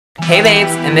Hey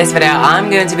babes, in this video I'm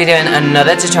going to be doing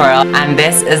another tutorial, and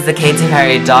this is the Katy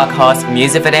Perry Dark Horse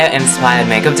music video inspired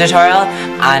makeup tutorial,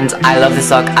 and I love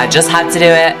this look. I just had to do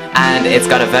it, and it's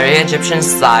got a very Egyptian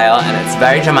style and it's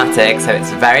very dramatic, so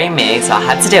it's very me, so I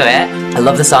had to do it. I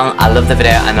love the song, I love the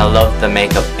video, and I love the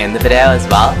makeup in the video as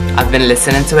well. I've been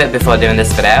listening to it before doing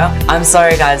this video. I'm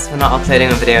sorry guys for not uploading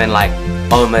a video in like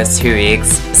almost 2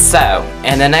 weeks. So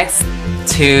in the next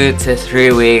 2 to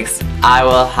 3 weeks I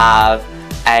will have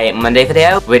a Monday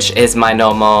video, which is my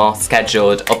normal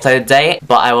scheduled upload date,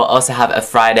 but I will also have a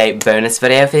Friday bonus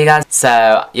video for you guys.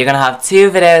 So you're gonna have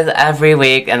 2 videos every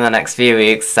week in the next few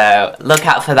weeks, so look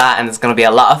out for that, and there's gonna be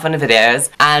a lot of fun videos.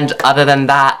 And other than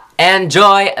that,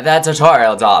 enjoy the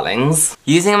tutorial, darlings.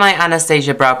 Using my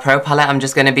Anastasia Brow Pro palette, I'm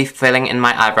just gonna be filling in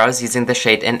my eyebrows using the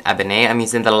shade in Ebony. I'm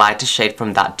using the lightest shade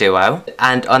from that duo.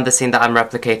 And on the scene that I'm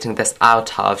replicating this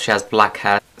out of, she has black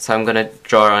hair, so I'm gonna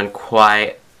draw on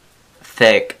quite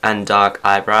thick and dark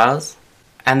eyebrows.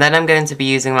 And then I'm going to be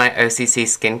using my OCC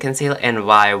Skin Concealer in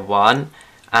Y1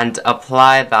 and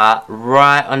apply that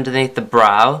right underneath the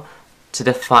brow to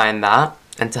define that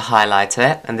and to highlight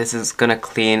it, and this is going to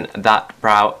clean that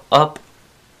brow up.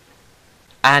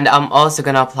 And I'm also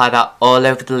going to apply that all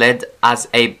over the lid as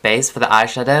a base for the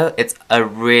eyeshadow. It's a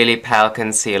really pale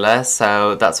concealer,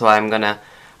 so that's why I'm going to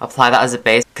apply that as a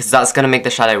base, because that's going to make the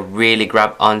shadow really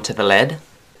grab onto the lid.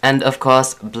 And of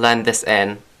course, blend this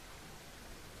in.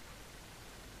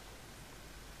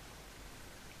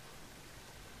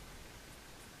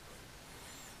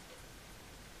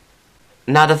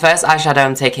 Now the first eyeshadow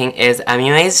I'm taking is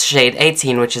MUA's shade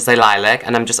 18, which is a lilac,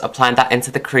 and I'm just applying that into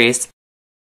the crease.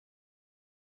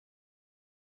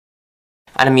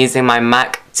 And I'm using my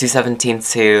MAC 217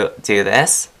 to do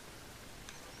this.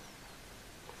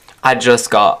 I just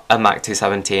got a MAC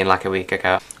 217 like a week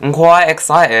ago. I'm quite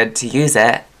excited to use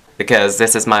it, because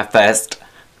this is my first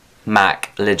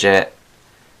MAC legit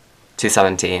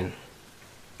 217.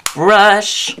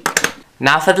 Brush!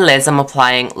 Now for the lids, I'm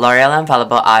applying L'Oreal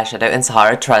Infallible eyeshadow in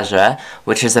Sahara Treasure,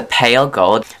 which is a pale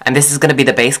gold, and this is going to be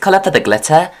the base colour for the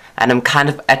glitter, and I'm kind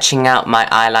of etching out my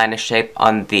eyeliner shape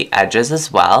on the edges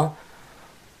as well.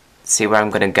 See where I'm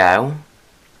going to go.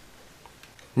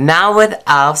 Now with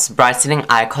e.l.f.'s Brightening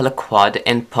Eye Colour Quad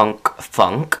in Punk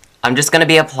Funk, I'm just going to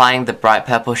be applying the bright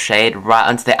purple shade right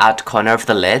onto the outer corner of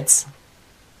the lids.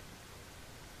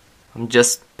 I'm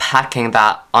just packing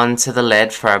that onto the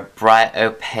lid for a bright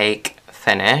opaque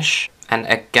finish. And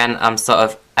again, I'm sort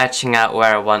of etching out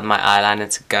where I want my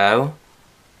eyeliner to go.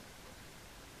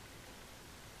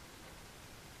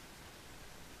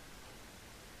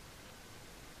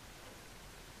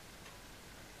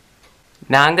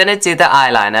 Now I'm going to do the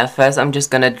eyeliner. First I'm just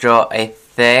going to draw a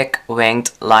thick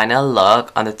winged liner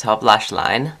look on the top lash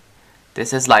line.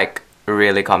 This is like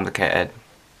really complicated.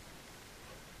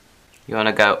 You want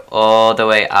to go all the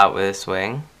way out with this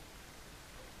wing.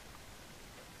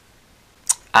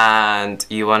 And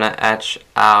you want to etch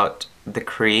out the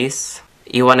crease.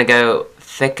 You want to go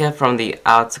thicker from the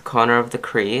outer corner of the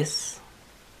crease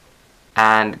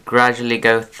and gradually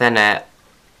go thinner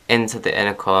into the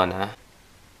inner corner.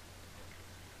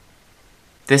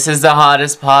 This is the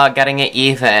hardest part, getting it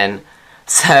even.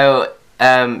 So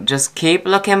just keep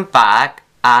looking back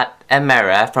at a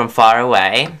mirror from far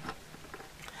away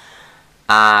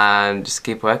and just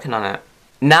keep working on it.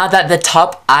 Now that the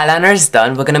top eyeliner is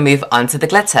done, we're going to move on to the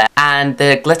glitter. And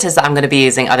the glitters that I'm going to be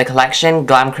using are the Collection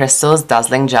Glam Crystals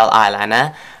Dazzling Gel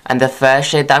Eyeliner. And the first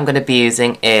shade that I'm going to be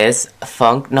using is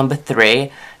Funk No. 3.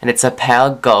 And it's a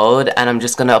pale gold, and I'm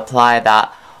just going to apply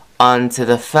that onto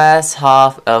the first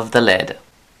half of the lid.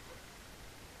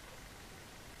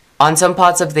 On some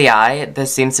parts of the eye, there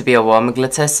seems to be a warmer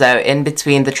glitter, so in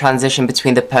between the transition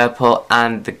between the purple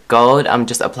and the gold, I'm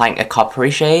just applying a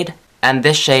coppery shade. And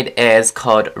this shade is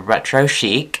called Retro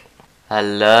Chic. I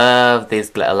love these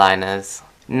glitter liners.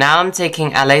 Now I'm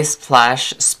taking LA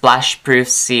Splash Splash Proof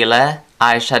Sealer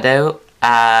eyeshadow,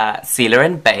 sealer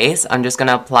and base. I'm just going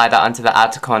to apply that onto the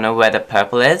outer corner where the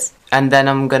purple is. And then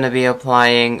I'm going to be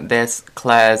applying this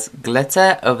Claire's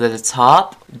glitter over the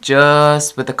top,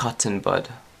 just with a cotton bud.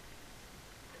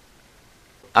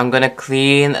 I'm going to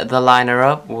clean the liner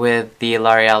up with the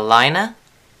L'Oreal liner.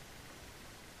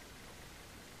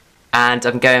 And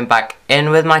I'm going back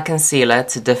in with my concealer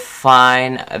to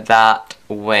define that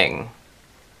wing.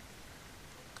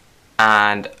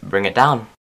 And bring it down.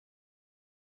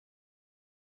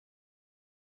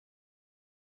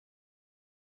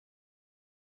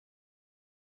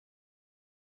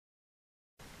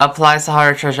 Apply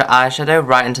Sahara Treasure eyeshadow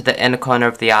right into the inner corner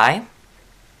of the eye.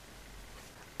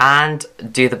 And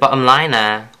do the bottom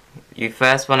liner. You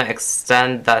first want to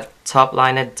extend that top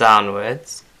liner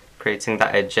downwards creating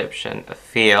that Egyptian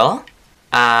feel.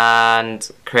 And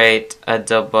create a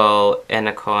double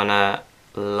inner corner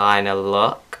liner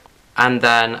look. And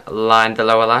then line the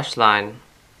lower lash line.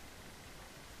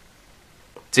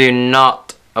 Do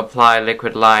not apply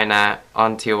liquid liner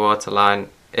onto your waterline.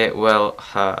 It will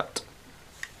hurt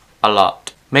a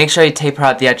lot. Make sure you taper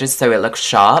out the edges so it looks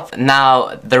sharp.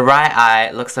 Now, the right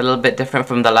eye looks a little bit different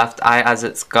from the left eye as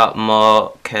it's got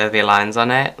more curvy lines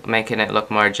on it, making it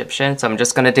look more Egyptian. So I'm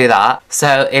just going to do that.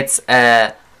 So it's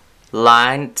a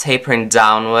line tapering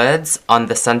downwards on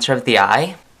the center of the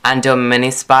eye. And do a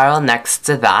mini spiral next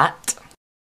to that.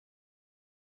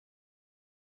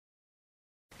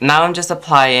 Now I'm just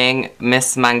applying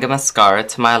Miss Manga Mascara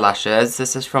to my lashes.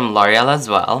 This is from L'Oreal as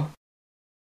well.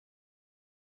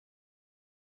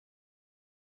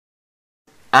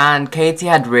 And Katy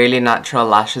had really natural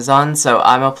lashes on, so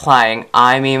I'm applying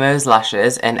iMimo's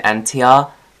lashes in NTR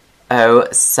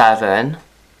 07.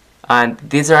 And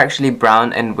these are actually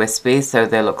brown and wispy, so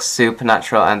they look super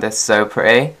natural and they're so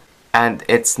pretty. And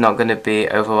it's not going to be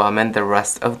overwhelming the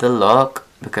rest of the look,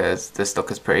 because this look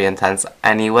is pretty intense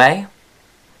anyway.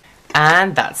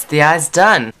 And that's the eyes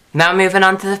done. Now moving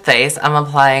on to the face, I'm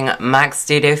applying MAC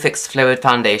Studio Fix Fluid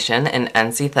Foundation in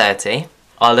NC30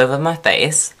 all over my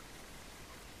face.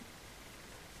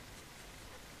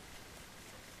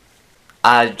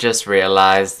 I just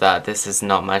realised that this is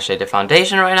not my shade of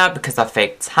foundation right now because I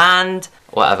fake tanned.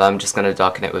 Whatever, I'm just going to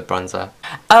darken it with bronzer.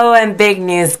 Oh, and big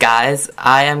news, guys.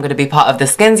 I am going to be part of the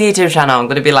Skins YouTube channel. I'm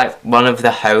going to be like one of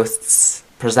the hosts,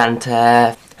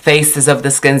 presenter, faces of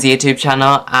the Skins YouTube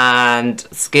channel. And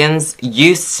Skins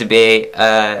used to be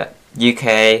a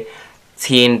UK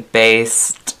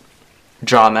teen-based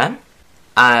drama.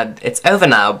 And it's over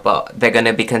now, but they're going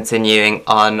to be continuing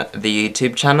on the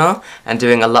YouTube channel and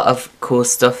doing a lot of cool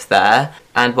stuff there.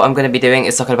 And what I'm going to be doing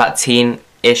is talking about teen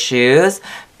issues,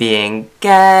 being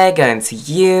gay, going to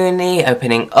uni,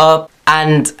 opening up,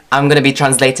 and I'm going to be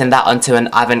translating that onto an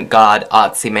avant-garde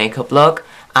artsy makeup look.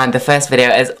 And the first video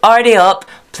is already up.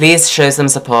 Please show some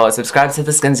support. Subscribe to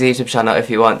the Skins YouTube channel if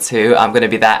you want to. I'm going to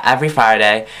be there every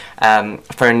Friday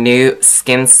for a new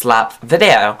Skin Slap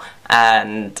video.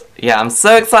 And yeah, I'm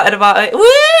so excited about it.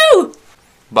 Woo!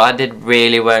 But I did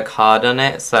really work hard on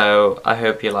it, so I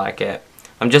hope you like it.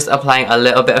 I'm just applying a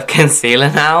little bit of concealer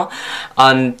now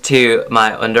onto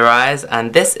my under eyes.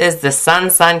 And this is the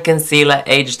San Concealer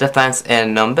Age Defense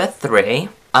in number 3.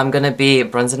 I'm going to be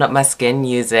bronzing up my skin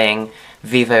using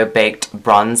Vivo Baked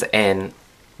Bronze in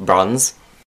bronze.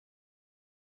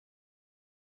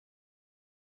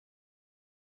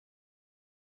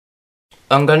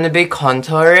 I'm going to be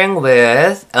contouring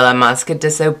with La Masque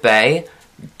Disobey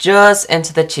just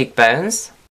into the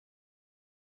cheekbones.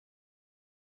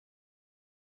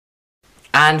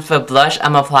 And for blush,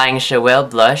 I'm applying Cheville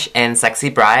blush in Sexy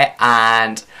Bright,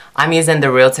 and I'm using the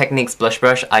Real Techniques blush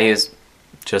brush. I use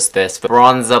just this for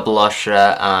bronzer,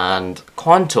 blusher, and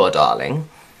contour, darling.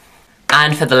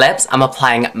 And for the lips, I'm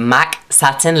applying MAC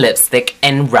Satin Lipstick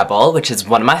in Rebel, which is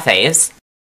one of my faves.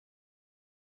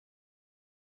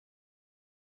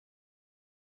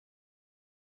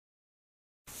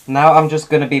 Now I'm just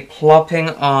going to be plopping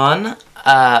on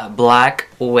a black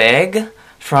wig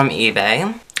from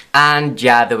eBay. And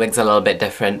yeah, the wig's a little bit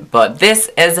different, but this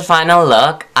is the final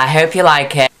look. I hope you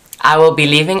like it. I will be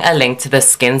leaving a link to the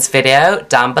Skins video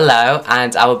down below,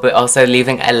 and I will be also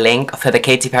leaving a link for the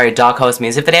Katy Perry Dark Horse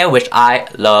music video, which I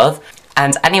love.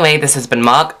 And anyway, this has been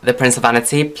Mark, the Prince of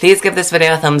Vanity. Please give this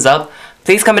video a thumbs up.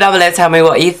 Please comment down below, tell me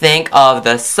what you think of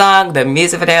the song, the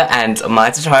music video, and my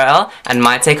tutorial, and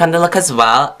my take on the look as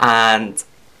well, and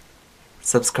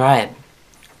subscribe.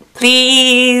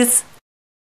 Please!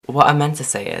 What I meant to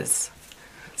say is,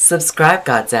 subscribe,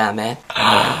 goddammit.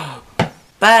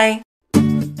 Bye!